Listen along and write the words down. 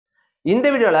இந்த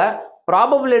வீடியோல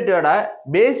ப்ராபபிலிட்டியோட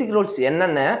பேசிக் ரூல்ஸ்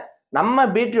என்னன்னு நம்ம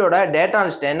BTreeயோட டேட்டா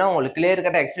அனலிஸ்ட் என்ன உங்களுக்கு கிளியர்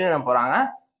கட்டா எக்ஸ்பிளைன் பண்ண போறாங்க.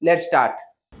 Let's start.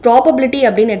 ப்ராபபிலிட்டி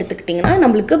அப்படின்னு எடுத்துக்கிட்டிங்கன்னா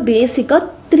நம்மளுக்கு பேசிக்காக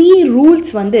 3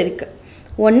 ரூல்ஸ் வந்து இருக்குது.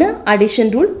 ஒன்று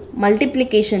addition rule,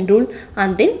 multiplication rule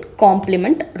and then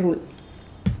complement rule.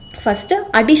 First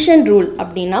addition rule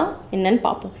அப்படின்னா என்னன்னு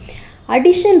பார்ப்போம்.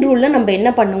 அடிஷன் ரூலில் நம்ம என்ன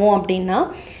பண்ணுவோம் அப்படின்னா,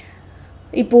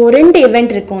 இப்போது 2 event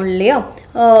இருக்கும் இல்லையா,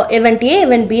 event A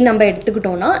event B நம்ம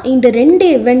எடுத்துக்கிட்டோன்னா இந்த 2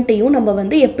 eventையும் நம்ம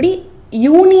வந்து எப்படி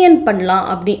யூனியன் பண்ணலாம்,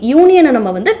 அப்படி யூனியனை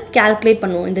நம்ம வந்து கால்குலேட்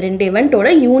பண்ணுவோம். இந்த 2 eventோட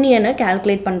யூனியனை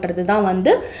கால்குலேட் பண்ணுறது தான்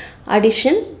வந்து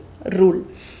அடிஷன் ரூல்.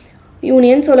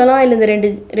 யூனியன் சொல்லலாம், இல்லை இந்த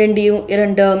ரெண்டு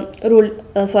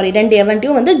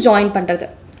eventையும் வந்து ஜாயின் பண்ணுறது.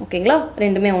 ஓகேங்களா,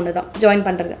 ரெண்டுமே ஒன்று தான், ஜாயின்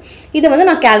பண்ணுறது. இதை வந்து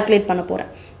நான் கால்குலேட் பண்ண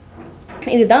போகிறேன்.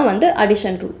 இதுதான் வந்து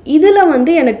அடிஷன் ரூல். இதில்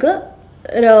வந்து எனக்கு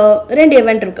 2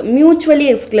 event இருக்குது, மியூச்சுவலி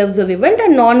எக்ஸ்க்ளூசிவ் event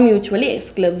அண்ட் நான் மியூச்சுவலி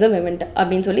எக்ஸ்க்ளூசிவ் event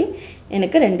அப்படின்னு சொல்லி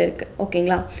எனக்கு 2 இருக்குது.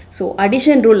 ஓகேங்களா, ஸோ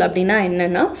அடிஷன் ரூல் அப்படின்னா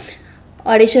என்னென்னா,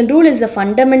 addition rule is the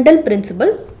fundamental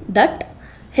principal that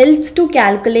helps to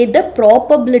calculate the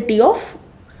probability of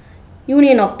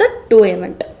union of the 2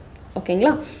 event.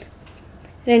 ஓகேங்களா,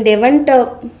 2 event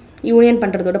யூனியன்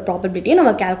பண்ணுறதோட ப்ராபபிலிட்டியை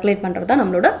நம்ம கால்குலேட் பண்ணுறது தான்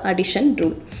நம்மளோட அடிஷன்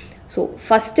ரூல். ஸோ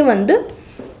ஃபஸ்ட்டு வந்து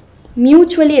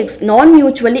நான்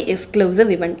மியூச்சுவலி எக்ஸ்க்ளூசிவ்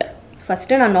event.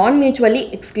 ஃபஸ்ட்டு நான் நான் மியூச்சுவலி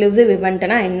எக்ஸ்க்ளூசிவ்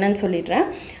eventனா என்னன்னு சொல்லிடுறேன்.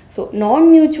 ஸோ நான்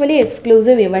மியூச்சுவலி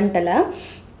எக்ஸ்க்ளூசிவ் eventல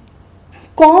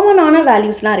காமனான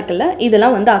வேல்யூஸ்லாம் இருக்குல்ல,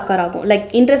 இதெல்லாம் வந்து அக்கர் ஆகும். லைக்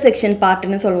இன்டர்செக்ஷன்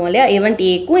பார்ட்னு சொல்லுவோம் இல்லையா, event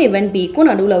ஏக்கும் event பிக்கும்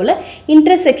நடுவில் உள்ள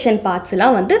இன்டர்செக்ஷன்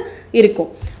பார்ட்ஸ்லாம் வந்து இருக்கும்.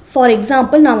 ஃபார்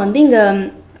எக்ஸாம்பிள் நான் வந்து இங்கே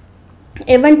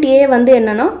event A வந்து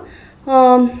என்னென்னா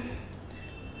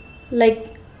லைக்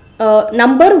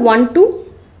நம்பர் 1 to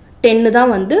 10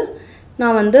 தான் வந்து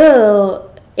நான் வந்து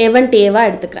event ஏவாக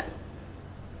எடுத்துக்கிறேன்.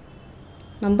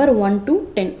 நம்பர் 1 to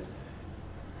 10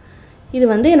 இது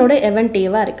வந்து என்னோட event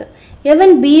ஏவாக இருக்குது.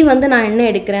 event B வந்து நான் என்ன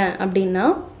எடுக்கிறேன் அப்படின்னா,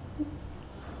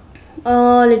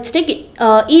 லெட்ஸ் டேக்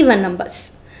ஈவன்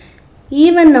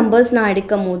நம்பர்ஸ் நான்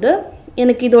எடுக்கும் போது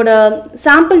எனக்கு இதோட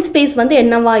சாம்பிள் ஸ்பேஸ் வந்து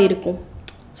என்னவா இருக்கும்,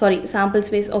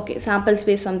 சாம்பிள்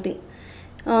ஸ்பேஸ் சம்திங்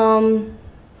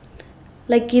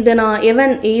லைக் இதை நான்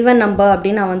ஈவன் நம்பர்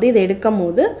அப்படின்னு நான் வந்து இதை எடுக்கும்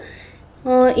போது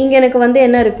இங்கே எனக்கு வந்து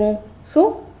என்ன இருக்கும், ஸோ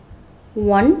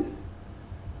 1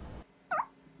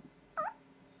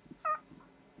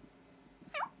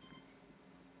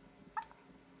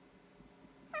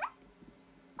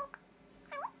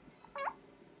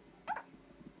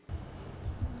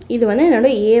 இது வந்து என்னோட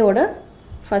ஏவோட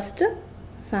ஃபஸ்ட்டு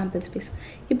சாம்பிள் ஸ்பேஸ்.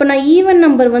 இப்போ நான் ஈவன்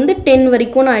நம்பர் வந்து 10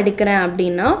 வரைக்கும் நான் எடுக்கிறேன்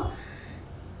அப்படின்னா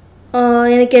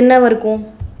எனக்கு என்ன இருக்கும்,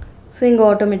 ஸோ இங்கே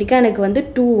ஆட்டோமேட்டிக்காக எனக்கு வந்து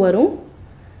 2 வரும்,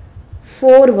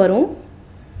 4 வரும்,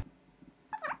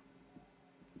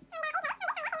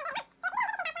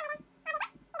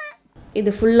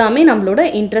 இது ஃபுல்லாமே நம்மளோட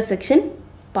இன்டர்செக்ஷன்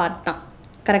பார்ட் தான்.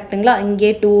 கரெக்டுங்களா, இங்கே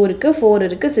 2 இருக்குது, 4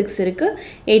 இருக்குது, 6 இருக்குது,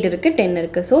 8 இருக்குது, 10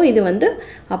 இருக்குது. ஸோ இது வந்து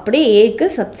அப்படியே ஏக்கு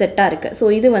சப்செட்டாக இருக்குது. ஸோ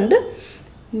இது வந்து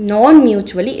நான்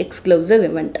மியூச்சுவலி எக்ஸ்க்ளூசிவ்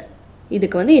event.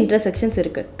 இதுக்கு வந்து இன்டர்செக்ஷன்ஸ்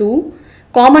இருக்குது, 2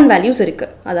 காமன் வேல்யூஸ்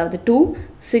இருக்குது, அதாவது 2,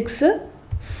 6,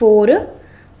 4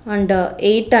 அண்ட்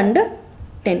 8 அண்ட்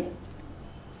 10.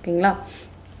 ஓகேங்களா,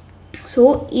 ஸோ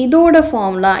இதோட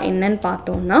ஃபார்முலா என்னன்னு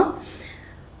பார்த்தோம்னா,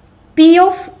 P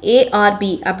of A or B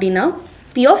அப்படின்னா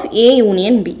P of A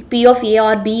union B. P of A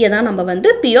or B தான் நம்ம வந்து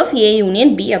P of A union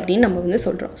B அப்படின்னு நம்ம வந்து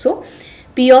சொல்கிறோம். So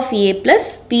P of A plus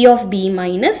P of B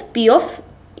minus P of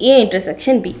A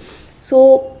intersection B. So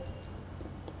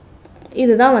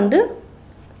இதுதான் வந்து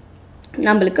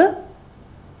நம்மளுக்கு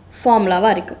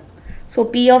ஃபார்முலாவாக இருக்குது. ஸோ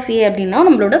P of A அப்படின்னா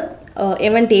நம்மளோட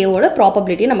event ஏவோட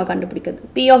ப்ராபபிலிட்டி நம்ம கண்டுபிடிக்கிறது.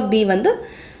 P of B வந்து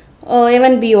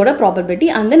event பியோட ப்ராபபிலிட்டி,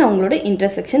 அண்ட் தென் அவங்களோட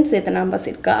இன்டர்செக்ஷன் எத்தனை நம்பர்ஸ்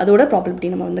இருக்குது அதோட ப்ராபபிலிட்டி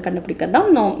நம்ம வந்து கண்டுபிடிக்கிறது தான்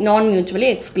நான் mutually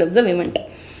exclusive event.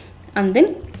 And then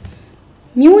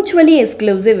mutually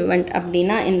exclusive event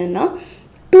அப்படின்னா என்னென்னா,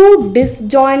 2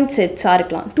 disjoint செட்ஸாக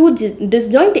இருக்கலாம், 2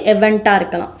 disjoint eventஆக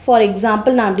இருக்கலாம். ஃபார்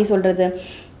எக்ஸாம்பிள் நான் எப்படி சொல்கிறது,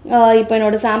 இப்போ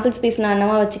என்னோட சாம்பிள் ஸ்பேஸ் நான்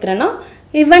என்னவா வச்சுக்கிறேன்னா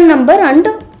even number and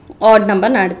add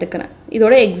number நான் எடுத்துக்கிறேன்,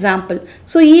 இதோட எக்ஸாம்பிள்.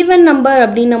 ஸோ ஈவன் நம்பர்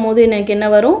அப்படின்னும் போது எனக்கு என்ன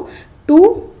வரும், 2,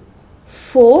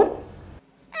 4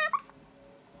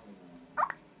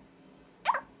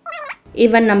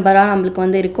 ஈவன் நம்பராக நம்மளுக்கு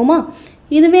வந்து இருக்குமா.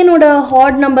 இதுவே என்னோட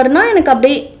ஆட் நம்பர்னால் எனக்கு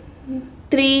அப்படியே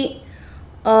 3,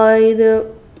 இது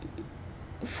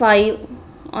 5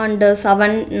 அண்ட்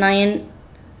 7, 9,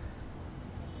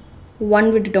 1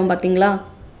 விட்டுட்டோம் பார்த்தீங்களா,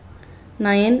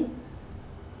 9,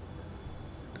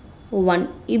 1.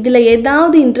 இதில்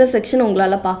ஏதாவது இன்டர்செக்ஷன்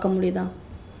உங்களால் பார்க்க முடியுதா?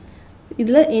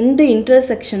 இதில் எந்த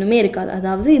இன்டர்செக்ஷனுமே இருக்காது.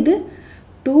 அதாவது இது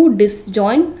 2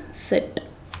 disjoint set.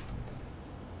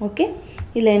 ஓகே,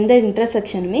 இதில் எந்த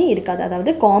இன்டர்செக்ஷனுமே இருக்காது,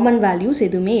 அதாவது காமன் வேல்யூஸ்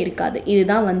எதுவுமே இருக்காது.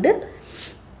 இதுதான் வந்து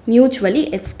மியூச்சுவலி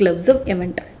எக்ஸ்க்ளூசிவ்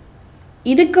எவெண்ட்.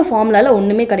 இதுக்கு ஃபார்முலாவில்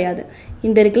ஒன்றுமே கிடையாது.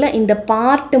 இந்த இருக்குல்ல, இந்த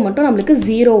பார்ட்டு மட்டும் நம்மளுக்கு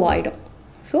 0 ஆகிடும்.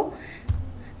 So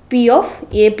P of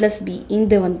A plus B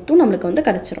இந்த வந்துட்டும் நம்மளுக்கு வந்து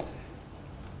கிடச்சிரும்.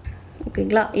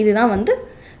 ஓகேங்களா, இதுதான் வந்து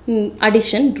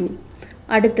அடிஷன் ரூல்.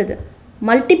 அடுத்தது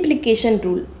மல்டிப்ளிகேஷன்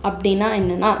ரூல் அப்படின்னா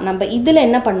என்னென்னா, நம்ம இதில்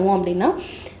என்ன பண்ணுவோம் அப்படின்னா,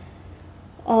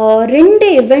 2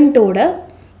 எவெண்ட்டோட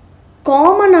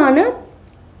காமனான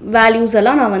வேல்யூஸ்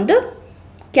எல்லாம் நான் வந்து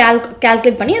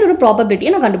கால்குலேட் பண்ணி அதோட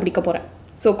ப்ராபபிலிட்டியை நான் கண்டுபிடிக்க போகிறேன்.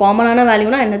 ஸோ காமனான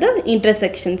வேல்யூனா என்னது,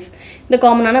 இன்டர்செக்ஷன்ஸ். இந்த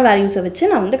காமனான வேல்யூஸை வச்சு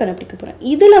நான் வந்து கண்டுபிடிக்க போகிறேன்.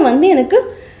 இதில் வந்து எனக்கு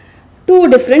 2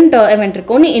 டிஃப்ரெண்ட் எவெண்ட்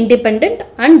இருக்குது, ஒன்று independent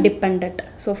and depend.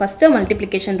 So first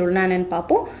multiplication ரூல்னா என்னென்னு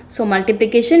பார்ப்போம். So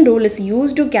multiplication rule is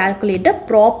use to calculate the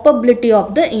probability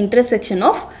of the intersection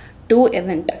of 2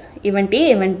 event. Event A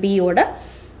event பியோட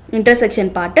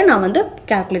இன்டர்செக்ஷன் பார்ட்டை நான் வந்து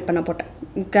கால்குலேட் பண்ண போட்டேன்,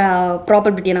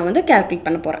 ப்ராபபிலிட்டியை நான் வந்து கால்குலேட்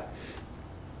பண்ண போகிறேன்.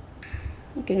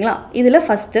 ஓகேங்களா, இதில்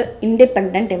ஃபஸ்ட்டு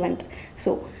இண்டிபெண்ட் எவெண்ட்.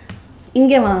 ஸோ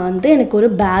இங்கே வந்து எனக்கு ஒரு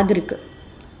பேக் இருக்குது.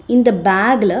 இந்த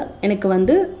பேக்கில் எனக்கு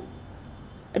வந்து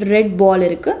ரெட் பால்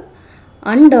இருக்குது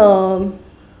அண்ட்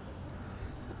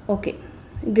ஓகே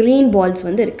க்ரீன் பால்ஸ்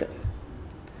வந்து இருக்குது.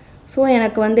 ஸோ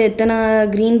எனக்கு வந்து எத்தனை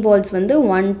க்ரீன் பால்ஸ் வந்து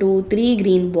 1 2 3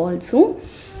 க்ரீன் பால்ஸும்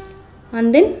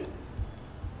அண்ட் தென்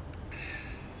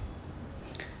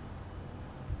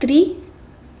 3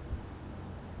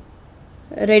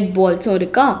 ரெட் பால்ஸும்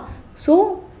இருக்கா. ஸோ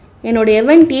என்னோடய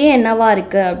எவெண்ட் ஏ என்னவா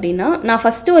இருக்குது அப்படின்னா, நான்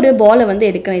ஃபஸ்ட்டு ஒரு பாலை வந்து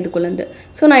எடுக்கிறேன் இதுக்குள்ளேருந்து.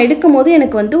 ஸோ நான் எடுக்கும் போது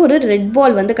எனக்கு வந்து ஒரு ரெட்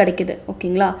பால் வந்து கிடைக்கிது.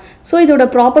 ஓகேங்களா, ஸோ இதோட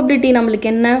ப்ராபபிலிட்டி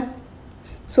நம்மளுக்கு என்ன,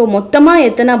 ஸோ மொத்தமாக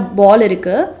எத்தனை பால்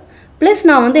இருக்குது ப்ளஸ்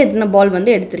நான் வந்து எத்தனை பால்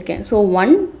வந்து எடுத்திருக்கேன். ஸோ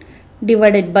 1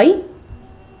 டிவைடட் பை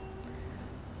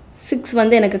 6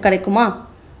 வந்து எனக்கு கிடைக்குமா.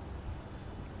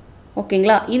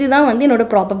 ஓகேங்களா, இதுதான் வந்து என்னோட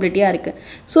ப்ராபபிலிட்டியாக இருக்குது.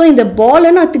 ஸோ இந்த பாலை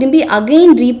நான் திரும்பி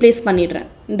அகெயின் ரீப்ளேஸ் பண்ணிடுறேன்.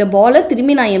 இந்த பாலை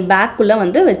திரும்பி நான் என் பேக்குள்ளே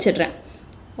வந்து வச்சிடுறேன்.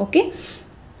 ஓகே,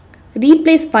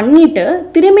 ரீப்ளேஸ் பண்ணிவிட்டு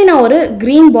திரும்பி நான் ஒரு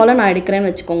க்ரீன் பாலை நான் எடுக்கிறேன்னு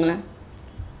வச்சுக்கோங்களேன்.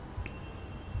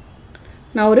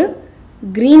 நான் ஒரு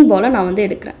க்ரீன் பாலை நான் வந்து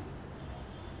எடுக்கிறேன்.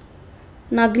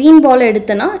 நான் க்ரீன் பாலை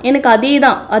எடுத்தேன்னா எனக்கு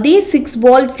அதே 6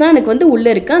 பால்ஸ் தான் எனக்கு வந்து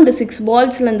உள்ளே இருக்குது. அந்த 6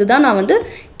 பால்ஸ்லேருந்து தான் நான் வந்து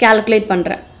கால்குலேட்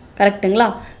பண்ணுறேன். கரெக்டுங்களா,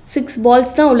 6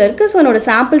 பால்ஸ் தான் உள்ளே இருக்குது. ஸோ என்னோடய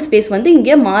சாம்பிள் ஸ்பேஸ் வந்து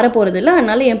இங்கே மாற போகிறது இல்லை,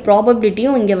 அதனால் என்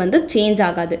ப்ராபபிலிட்டியும் இங்கே வந்து சேஞ்ச்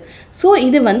ஆகாது. ஸோ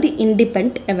இது வந்து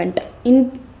இண்டிபெண்ட் எவெண்ட்.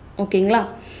 ஓகேங்களா,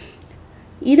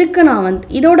 இதுக்கு நான் வந்து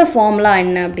இதோட ஃபார்முலா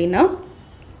என்ன அப்படின்னா,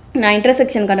 நான்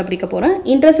இன்டர்செக்ஷன் கண்டுபிடிக்க போகிறேன்.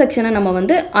 இன்டர்செக்ஷனை நம்ம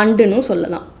வந்து அண்டுன்னு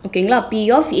சொல்லலாம். ஓகேங்களா, P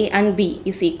of A and B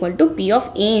is equal to P of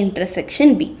A intersection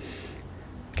B.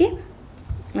 Okay,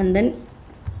 and then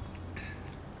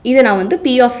இதை நான் வந்து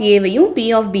P of Aவையும் P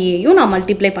of Bயையும் நான்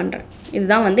மல்டிப்ளை பண்ணுறேன்.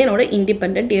 இதுதான் வந்து என்னோட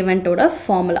இண்டிபெண்ட் இவெண்ட்டோட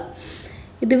ஃபார்முலா.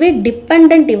 இதுவே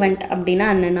டிபெண்ட் இவெண்ட் அப்படின்னா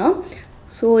என்னென்னா,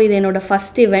 ஸோ இது என்னோடய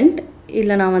ஃபஸ்ட் இவெண்ட்.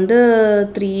 இதில் நான் வந்து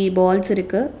 3 பால்ஸ்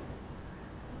இருக்குது.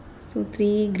 ஸோ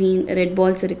 3 ரெட்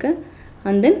பால்ஸ் இருக்குது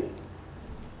அண்ட் தென்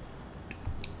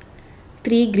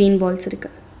 3 க்ரீன் பால்ஸ்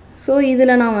இருக்குது. ஸோ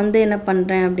இதில் நான் வந்து என்ன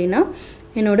பண்ணுறேன் அப்படின்னா,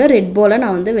 என்னோடய ரெட் பாலை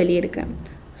நான் வந்து வெளியே எடுக்கிறேன்.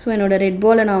 ஸோ என்னோடய ரெட்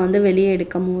பாலை நான் வந்து வெளியே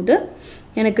எடுக்கும் போது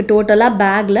எனக்கு டோட்டலாக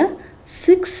பேக்கில்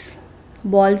 6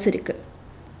 பால்ஸ் இருக்குது.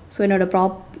 ஸோ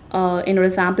என்னோடய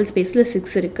சாம்பிள் ஸ்பேஸில்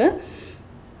 6 இருக்குது.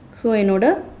 ஸோ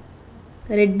என்னோடய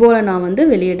ரெட் பாலை நான் வந்து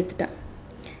வெளியே எடுத்துட்டேன்.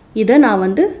 இதை நான்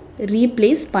வந்து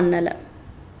ரீப்ளேஸ் பண்ணலை.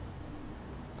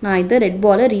 நான் இதை ரெட்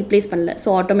பாலை ரீப்ளேஸ் பண்ணலை. ஸோ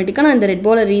ஆட்டோமேட்டிக்காக நான் இந்த ரெட்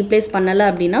பாலை ரீப்ளேஸ் பண்ணலை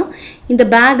அப்படின்னா இந்த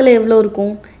பேக்கில் எவ்வளோ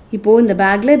இருக்கும், இப்போது இந்த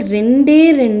பேக்கில்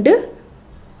 2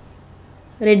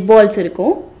 ரெட் பால்ஸ்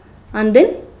இருக்கும் அண்ட்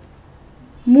தென்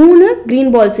 3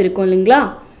 க்ரீன் பால்ஸ் இருக்கும் இல்லைங்களா.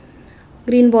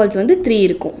 க்ரீன் பால்ஸ் வந்து 3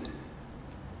 இருக்கும்.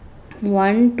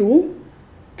 1 2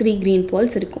 3 க்ரீன்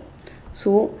பால்ஸ் இருக்கும்.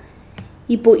 ஸோ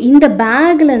இப்போது இந்த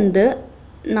பேக்லேருந்து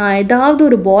நான் ஏதாவது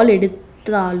ஒரு பால்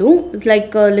எடுத்தாலும்,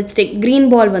 லைக் லெட்ஸ் டேக் க்ரீன்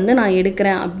பால் வந்து நான்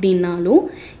எடுக்கிறேன் அப்படின்னாலும்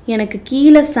எனக்கு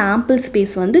கீழே சாம்பிள்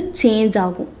ஸ்பேஸ் வந்து சேஞ்ச்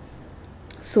ஆகும்.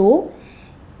 ஸோ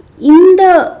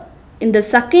இந்த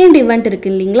செகண்ட் இவெண்ட்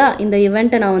இருக்குது இல்லைங்களா, இந்த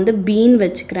இவெண்ட்டை நான் வந்து பின்னு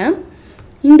வச்சுக்கிறேன்,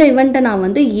 இந்த இவெண்ட்டை நான்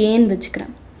வந்து ஏன்னு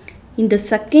வச்சுக்கிறேன். இந்த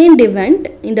செகண்ட் இவெண்ட்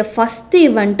இந்த ஃபஸ்ட்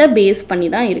இவெண்ட்டை பேஸ் பண்ணி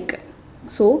தான் இருக்குது.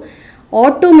 ஸோ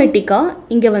ஆட்டோமேட்டிக்காக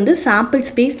இங்கே வந்து சாம்பிள்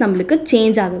ஸ்பேஸ் நம்மளுக்கு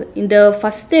சேஞ்ச் ஆகுது. இந்த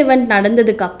ஃபஸ்ட் இவெண்ட்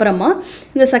நடந்ததுக்கு அப்புறமா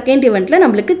இந்த செகண்ட் இவெண்ட்டில்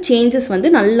நம்மளுக்கு சேஞ்சஸ்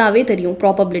வந்து நல்லாவே தெரியும்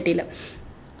ப்ராபபிலிட்டியில்.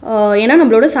 ஏன்னா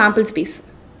நம்மளோட சாம்பிள் ஸ்பேஸ்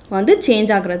வந்து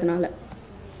சேஞ்ச் ஆகுறதுனால.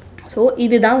 ஸோ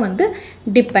இதுதான் வந்து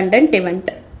டிபெண்ட்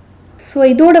இவெண்ட். ஸோ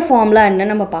இதோட ஃபார்முலா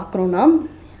என்ன நம்ம பார்க்குறோன்னா,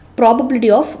 ப்ராபபிலிட்டி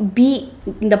ஆஃப் பி,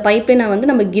 இந்த பைப்லைனை வந்து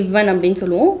நம்ம கிவன் அப்படின்னு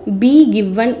சொல்லுவோம். B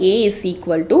given A is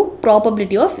equal to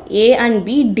probability of A and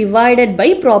B divided by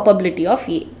probability of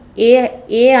A.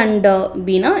 A and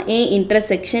B னா A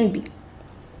intersection B.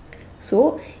 So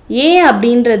A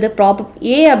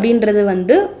அப்படின்றது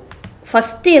வந்து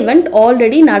ஃபஸ்ட் event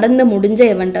ஆல்ரெடி நடந்து முடிஞ்ச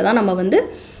event தான் நம்ம வந்து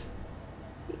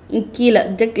கீழே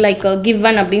ஜஸ்ட் லைக்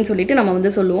given அப்படின்னு சொல்லிட்டு நம்ம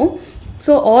வந்து சொல்லுவோம்.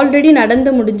 ஸோ ஆல்ரெடி நடந்து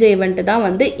முடிஞ்ச event தான்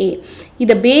வந்து A.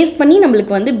 இதை பேஸ் பண்ணி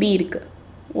நம்மளுக்கு வந்து B இருக்குது.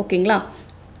 ஓகேங்களா?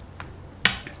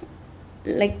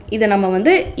 லைக் இதை நம்ம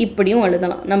வந்து இப்படியும்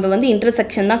எழுதலாம். நம்ம வந்து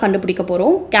இன்டர்செக்ஷன் தான் கண்டுபிடிக்க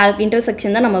போகிறோம்.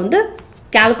 இன்டர்செக்ஷன் தான் நம்ம வந்து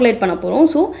கால்குலேட் பண்ண போகிறோம்.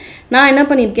 ஸோ நான் என்ன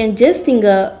பண்ணியிருக்கேன், ஜஸ்ட்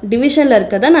இங்கே டிவிஷனில்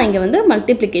இருக்கிறத நான் இங்கே வந்து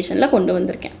மல்டிப்ளிகேஷனில் கொண்டு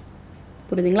வந்திருக்கேன்.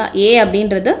 புரியுதுங்களா? A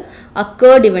அப்படின்றது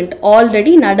அக்கர்ட் event,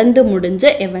 ஆல்ரெடி நடந்து முடிஞ்ச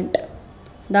event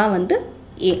தான் வந்து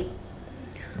A.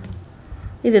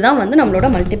 இதுதான் வந்து நம்மளோட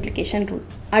மல்டிப்ளிகேஷன் ரூல்.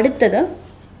 அடுத்தது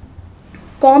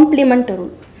காம்ப்ளிமெண்ட்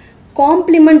ரூல்.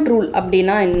 காம்ப்ளிமெண்ட் ரூல்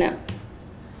அப்படின்னா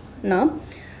என்னன்னா,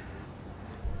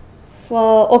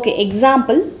 ஓகே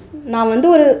எக்ஸாம்பிள், நான் வந்து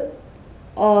ஒரு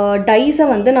டைஸை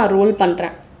வந்து நான் ரோல்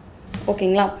பண்ணுறேன்.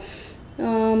 ஓகேங்களா?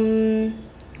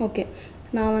 ஓகே,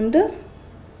 நான் வந்து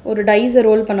ஒரு டைஸை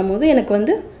ரோல் பண்ணும்போது எனக்கு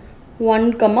வந்து 1,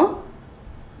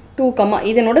 2,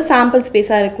 இது என்னோட சாம்பிள்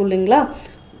ஸ்பேஸாக இருக்கும் இல்லைங்களா?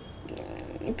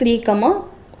 3,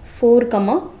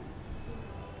 4,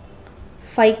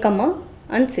 5,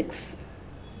 and 6.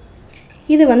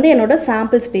 இது வந்து என்னோட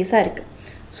சாம்பிள் ஸ்பேஸாக இருக்குது.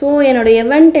 ஸோ என்னோடய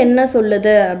event என்ன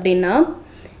சொல்லுது அப்படின்னா,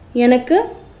 எனக்கு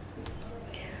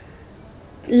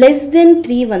லெஸ் தென்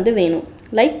 3 வந்து வேணும்.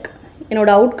 லைக்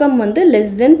என்னோடய அவுட்கம் வந்து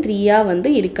லெஸ் தென் 3 வந்து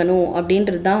இருக்கணும்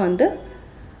அப்படின்றது தான் வந்து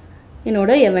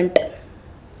என்னோட event.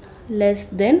 லெஸ்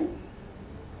தென்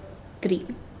 3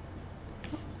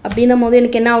 அப்படின்னும் போது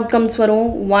எனக்கு என்ன அவுட்கம்ஸ் வரும்?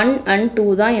 1 and 2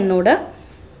 தான் என்னோட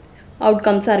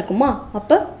அவுட்கம்ஸாக இருக்குமா?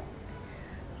 அப்போ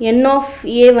n of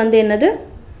A வந்து என்னது?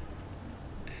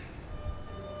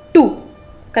 2.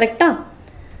 கரெக்டா?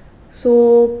 ஸோ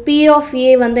P of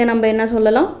A வந்து நம்ம என்ன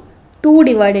சொல்லலாம்? 2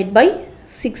 divided by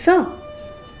 6.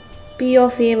 P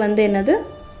of A வந்து என்னது?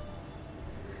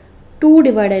 2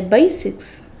 divided by 6.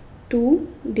 2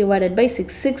 divided by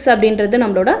 6. 6 அப்படின்றது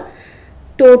நம்மளோட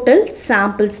total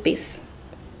sample space.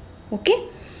 Okay,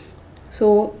 so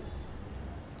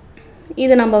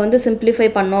இதை நம்ம வந்து சிம்பிளிஃபை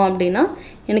பண்ணோம் அப்படின்னா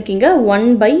எனக்கு இங்கே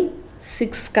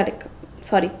 1/6 கிடைக்கும்.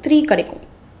 3 கிடைக்கும்.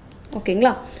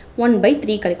 ஓகேங்களா?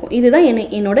 1/3 கிடைக்கும். இதுதான்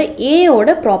என்னோட ஏயோட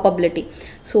ப்ராபபிலிட்டி.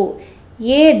 ஸோ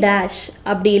A dash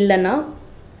அப்படி இல்லைன்னா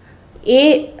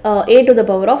A to the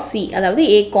power of C, அதாவது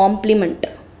A காம்ப்ளிமெண்ட்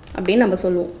அப்படின்னு நம்ம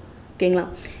சொல்லுவோம். ஓகேங்களா?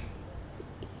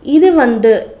 இது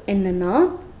வந்து என்னென்னா,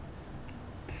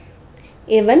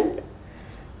 event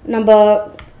நம்ம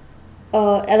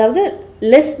அதாவது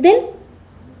less than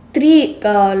 3,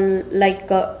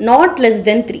 like not less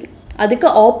than 3, அதுக்கு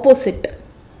ஆப்போசிட்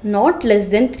நாட்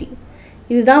லெஸ் தென் 3.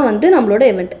 இதுதான் வந்து நம்மளோட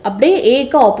event. அப்படியே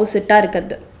ஏக்கு ஆப்போசிட்டாக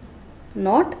இருக்கிறது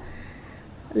நாட்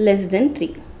லெஸ் தென் 3.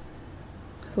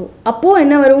 ஸோ அப்போது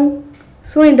என்ன வரும்?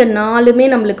 ஸோ இந்த 4மே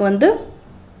நம்மளுக்கு வந்து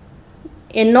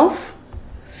n of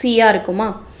C இருக்குமா?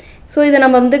 ஸோ இதை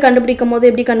நம்ம வந்து கண்டுபிடிக்கும் போது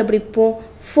எப்படி கண்டுபிடிப்போம்?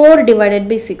 4 divided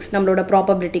by 6 நம்மளோட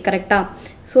ப்ராபபிலிட்டி. கரெக்டாக?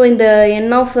 ஸோ இந்த n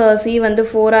of C வந்து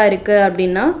 4 இருக்குது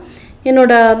அப்படின்னா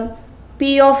என்னோட P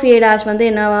of A dash வந்து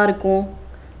என்னவாக இருக்கும்?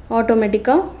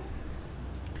 ஆட்டோமேட்டிக்காக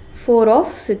 4 of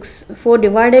 6, 4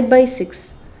 divided by 6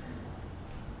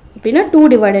 அப்படின்னா 2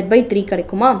 divided by 3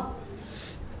 கிடைக்குமா?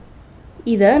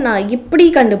 இதை நான் இப்படி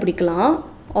கண்டுபிடிக்கலாம்.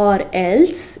 ஆர்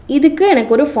எல்ஸ் இதுக்கு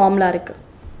எனக்கு ஒரு ஃபார்முலா இருக்குது.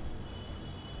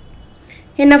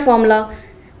 என்ன ஃபார்முலா?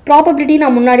 ப்ராபபிலிட்டி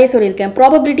நான் முன்னாடியே சொல்லியிருக்கேன்.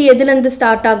 ப்ராபபிலிட்டி எதுலேருந்து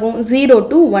ஸ்டார்ட் ஆகும்? 0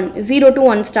 to 1. 0 to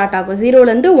 1 ஸ்டார்ட் ஆகும்.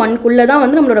 0லேருந்து 1குள்ளே தான்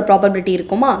வந்து நம்மளோட ப்ராபபிலிட்டி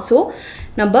இருக்குமா? ஸோ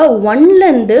நம்ம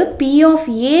 1லேருந்து P of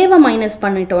Aவை மைனஸ்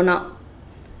பண்ணிட்டோன்னா,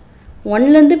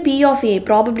 1லேருந்து P of A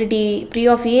probability P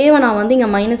of Aவை நான் வந்து இங்கே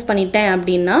மைனஸ் பண்ணிட்டேன்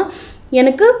அப்படின்னா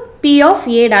எனக்கு P of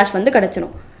A dash வந்து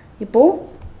கிடச்சிடும். இப்போது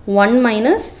 1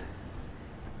 minus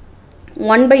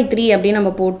 1/3 அப்படின்னு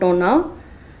நம்ம போட்டோன்னா,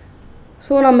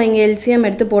 ஸோ நம்ம இங்கே எல்சிஎம்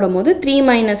எடுத்து போடும் போது 3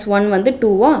 minus 1 வந்து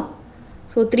 2.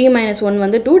 ஸோ 3 minus 1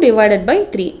 வந்து 2 divided by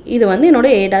 3. இது வந்து என்னோட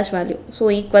A dash வேல்யூ. ஸோ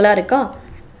ஈக்குவலாக இருக்கா?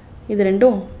 இது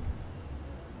ரெண்டும்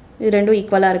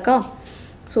ஈக்குவலாக இருக்கா?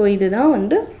 ஸோ இதுதான்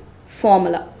வந்து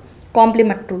ஃபார்முலா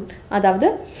காம்ப்ளிமெண்ட் ரூல். அதாவது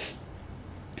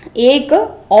ஏக்கு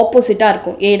ஆப்போசிட்டாக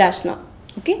இருக்கும் A dashனா.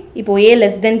 ஓகே, இப்போது A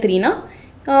less than 3னா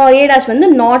A dash வந்து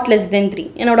நாட் லெஸ் தென் 3.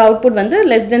 என்னோட அவுட்புட் வந்து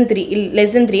லெஸ் தென்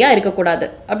 3 இருக்கக்கூடாது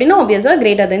அப்படின்னா ஆப்வியஸாக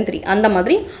கிரேட்டர் தென் 3. அந்த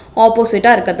மாதிரி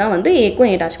ஆப்போசிட்டாக இருக்கிறது தான் வந்து ஏக்கும்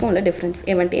A dashக்கும் உள்ள difference.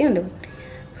 event A and event.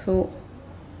 So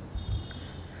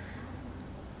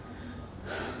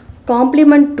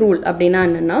complement rule அப்படின்னா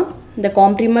என்னென்னா, இந்த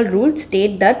complement rule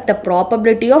state that the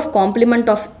probability of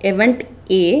complement of event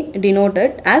A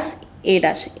denoted as A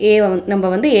dash. A நம்ம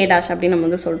வந்து A dash அப்படின்னு நம்ம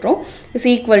வந்து சொல்கிறோம். is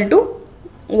equal to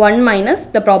 1 minus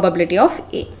the probability of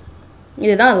A.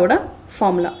 இதுதான் அதோட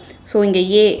ஃபார்முலா. ஸோ இங்கே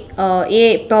ஏ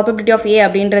ப்ராபபிலிட்டி ஆஃப் ஏ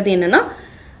அப்படின்றது என்னென்னா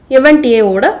event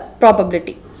ஏவோட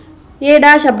ப்ராபபிலிட்டி. ஏ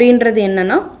டேஷ் அப்படின்றது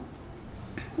என்னென்னா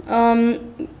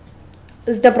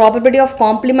is the probability of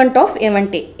complement of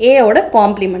event A ஓட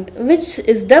complement which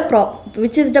is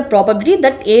the probability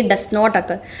that A does not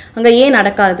occur. அங்க A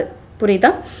நடக்காது.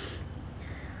 புரியுதா?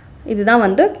 இதுதான்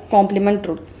வந்து complement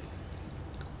rule.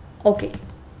 Okay,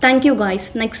 thank you guys.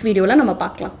 Next வீடியோவில் நம்ம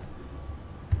பார்க்கலாம்.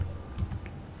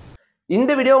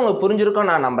 இந்த வீடியோ உங்களுக்கு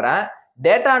புரிஞ்சிருக்கும் நான் நம்புறேன்.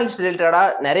 டேட்டா அனலிஸ்ட்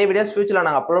ரிலேட்டடாக நிறைய வீடியோஸ் ஃபியூச்சரில்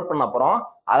நாங்கள் அப்லோட் பண்ண போகிறோம்.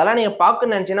 அதெல்லாம் நீங்கள்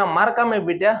பார்க்கணும்னு நினச்சிங்கன்னா மறக்காமல்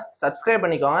BTree சப்ஸ்கிரைப்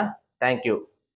பண்ணிக்கோங்க. தேங்க்யூ.